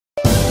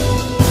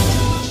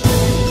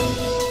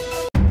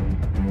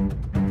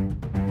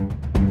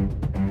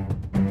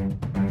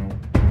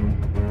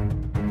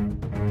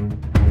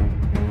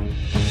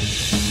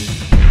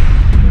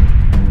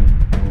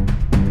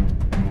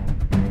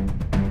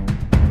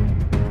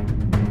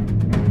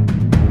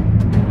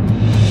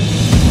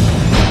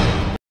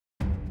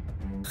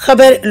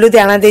खबर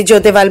लुधियाना के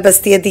जोधेवाल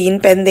बस्ती अधीन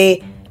पैंदे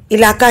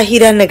इलाका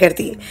हीरा नगर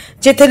दी,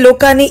 जिथे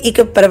लोकां ने एक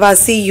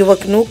प्रवासी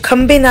युवक नूं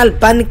खंबे नाल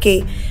बन के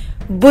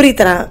बुरी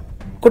तरह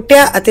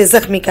कुटिया अते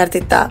जख्मी कर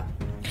दिता।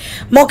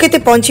 मौके ते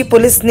पहुंची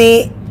पुलिस ने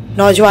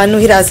नौजवान नूं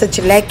हिरासत च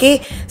लैके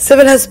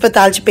सिविल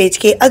हस्पताल च भेज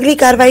के अगली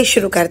कार्रवाई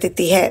शुरू कर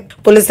दी है।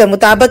 पुलिस के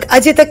मुताबिक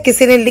अजे तक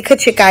किसी ने लिखित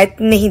शिकायत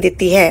नहीं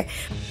दी है।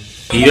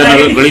 हीरा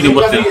नगर गली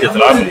नंबर 3 से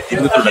इतलाह मिली थी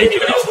कि लड़ाई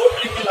झगड़ा,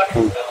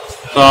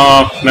 तो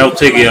मैं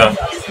उत्थे गया,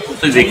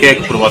 उत्थे देखा एक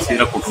प्रवासी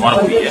का कुटमार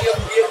हुई है,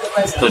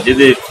 तो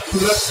जिहदे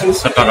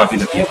सट्टा काफी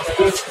लगी।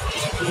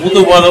 उस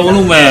तो बाद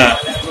उन्होंने मैं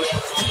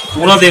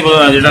उन्होंने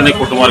जिहड़ा ने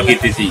कुटमार की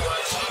थी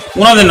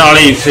उन्होंने नाल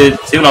ही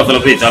सिविल हस्पताल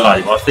भेजा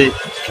इलाज वास्ते।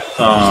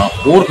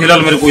 होर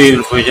फिलहाल मेरे कोई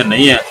इन्फॉर्मेशन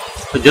नहीं है,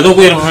 तो जो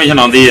कोई इन्फॉर्मेशन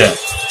आती है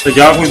तो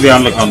जा कोई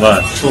बयान लिखाता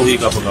है तो वही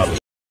गप गा लो।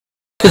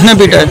 किसने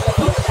पीटा है?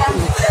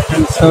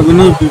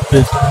 सबने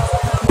पीटे।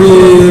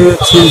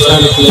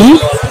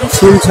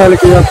 6 साल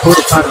किया फोड़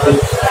फाड़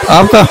दिया।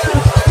 आपका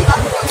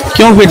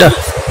क्यों पीटा?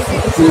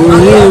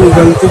 वही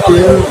गलती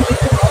किया।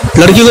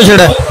 लड़की को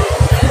छेड़ा?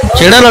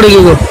 छेड़ा लड़की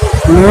को?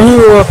 नहीं,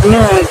 वो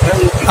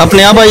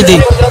अपने आप आई थी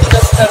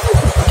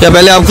क्या?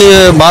 पहले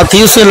आपकी बात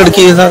थी उससे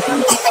लड़की के साथ?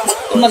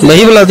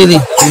 वही बुलाती थी?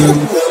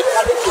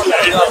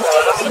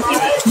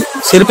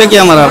 सिर पे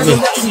क्या मारा आपके?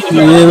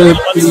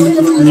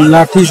 ये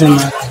लाठी से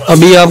मारा।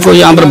 अभी आपको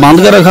यहाँ पर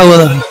बांध कर रखा हुआ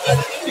था?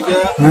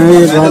 हाँ,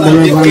 ये बाद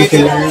में बांध के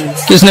लाए।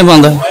 किसने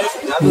बांधा?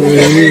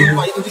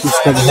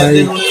 इसका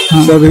भाई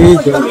सभी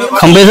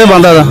खंबे से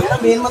बांधा था?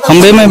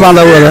 खंबे में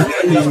बांधा हुआ था?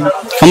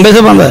 खंबे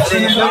से बांधा है?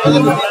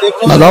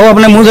 बताओ,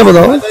 अपने मुंह से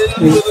बताओ।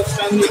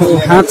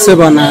 हाथ से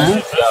बना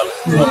है।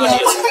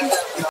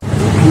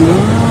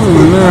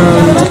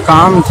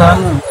 काम था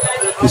ना।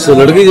 इससे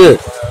लड़की से?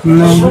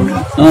 नहीं।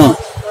 हाँ,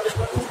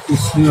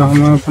 इससे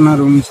हम अपना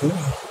रूम से।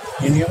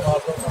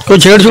 कोई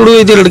छेड़छाड़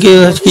हुई थी लड़की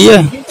की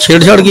है?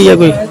 छेड़छाड़ की है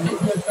कोई?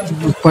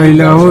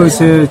 पहला हो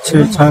से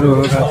छेड़छाड़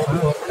हो रहा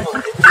था,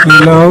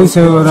 पहला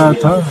से हो रहा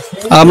था।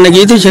 आपने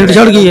की थी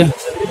छेड़छाड़ की है?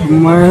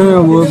 मैं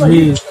वो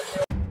भी।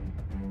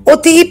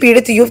 उत्थे ही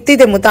पीड़ित युवती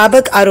के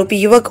मुताबिक आरोपी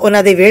युवक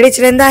उन्हां दे वेड़े च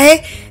रहिंदा है।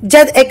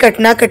 जद यह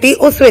घटना घटी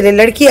उस वेले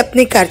लड़की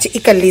अपने घर च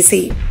इकल्ली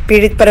सी।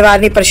 पीड़ित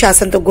परिवार ने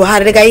प्रशासन तो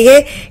गुहार लगाई है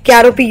कि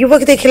आरोपी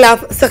युवक के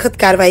खिलाफ सख्त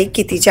कार्रवाई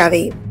की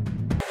जावे।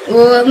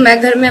 वो मैं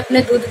घर में अपने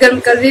दूध गर्म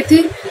कर रही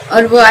थी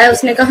और वो आया,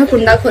 उसने कहा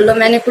कुंडा खोलो।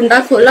 मैंने कुंडा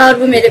खोला और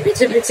वो मेरे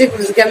पीछे पीछे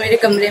घुस गया मेरे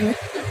कमरे में।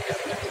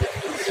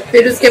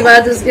 फिर उसके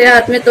बाद उसके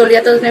हाथ में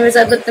तौलिया था, उसने मेरे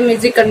साथ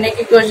बदतमीजी करने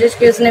की कोशिश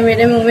की। उसने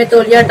मेरे मुंह में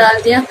तौलिया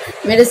डाल दिया,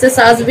 मेरे से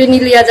सांस भी नहीं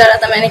लिया जा रहा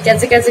था। मैंने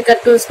कैसे कैसे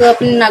करके उसको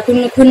अपने नाखून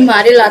में खून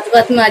मारे, लात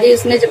बात मारी।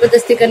 उसने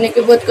जबरदस्ती करने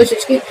की बहुत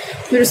कोशिश की।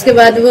 फिर उसके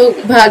बाद वो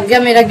भाग गया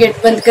मेरा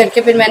गेट बंद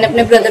करके। फिर मैंने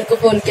अपने ब्रदर को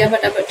फोन किया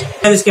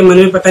फटाफट। इसके मन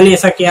में पता नहीं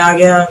ऐसा क्या आ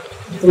गया,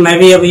 तो मैं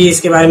भी अभी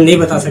इसके बारे में नहीं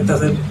बता सकता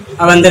सर।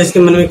 अब अंदर इसके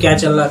मन में क्या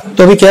चल रहा था।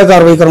 तो अभी क्या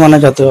कार्रवाई करवाना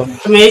चाहते हो?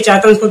 तो मैं यही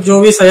चाहता हूँ उसको जो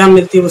भी सजा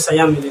मिलती है वो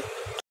सजा मिले।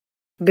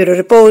 Bureau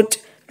report,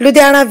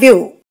 Ludhiana view.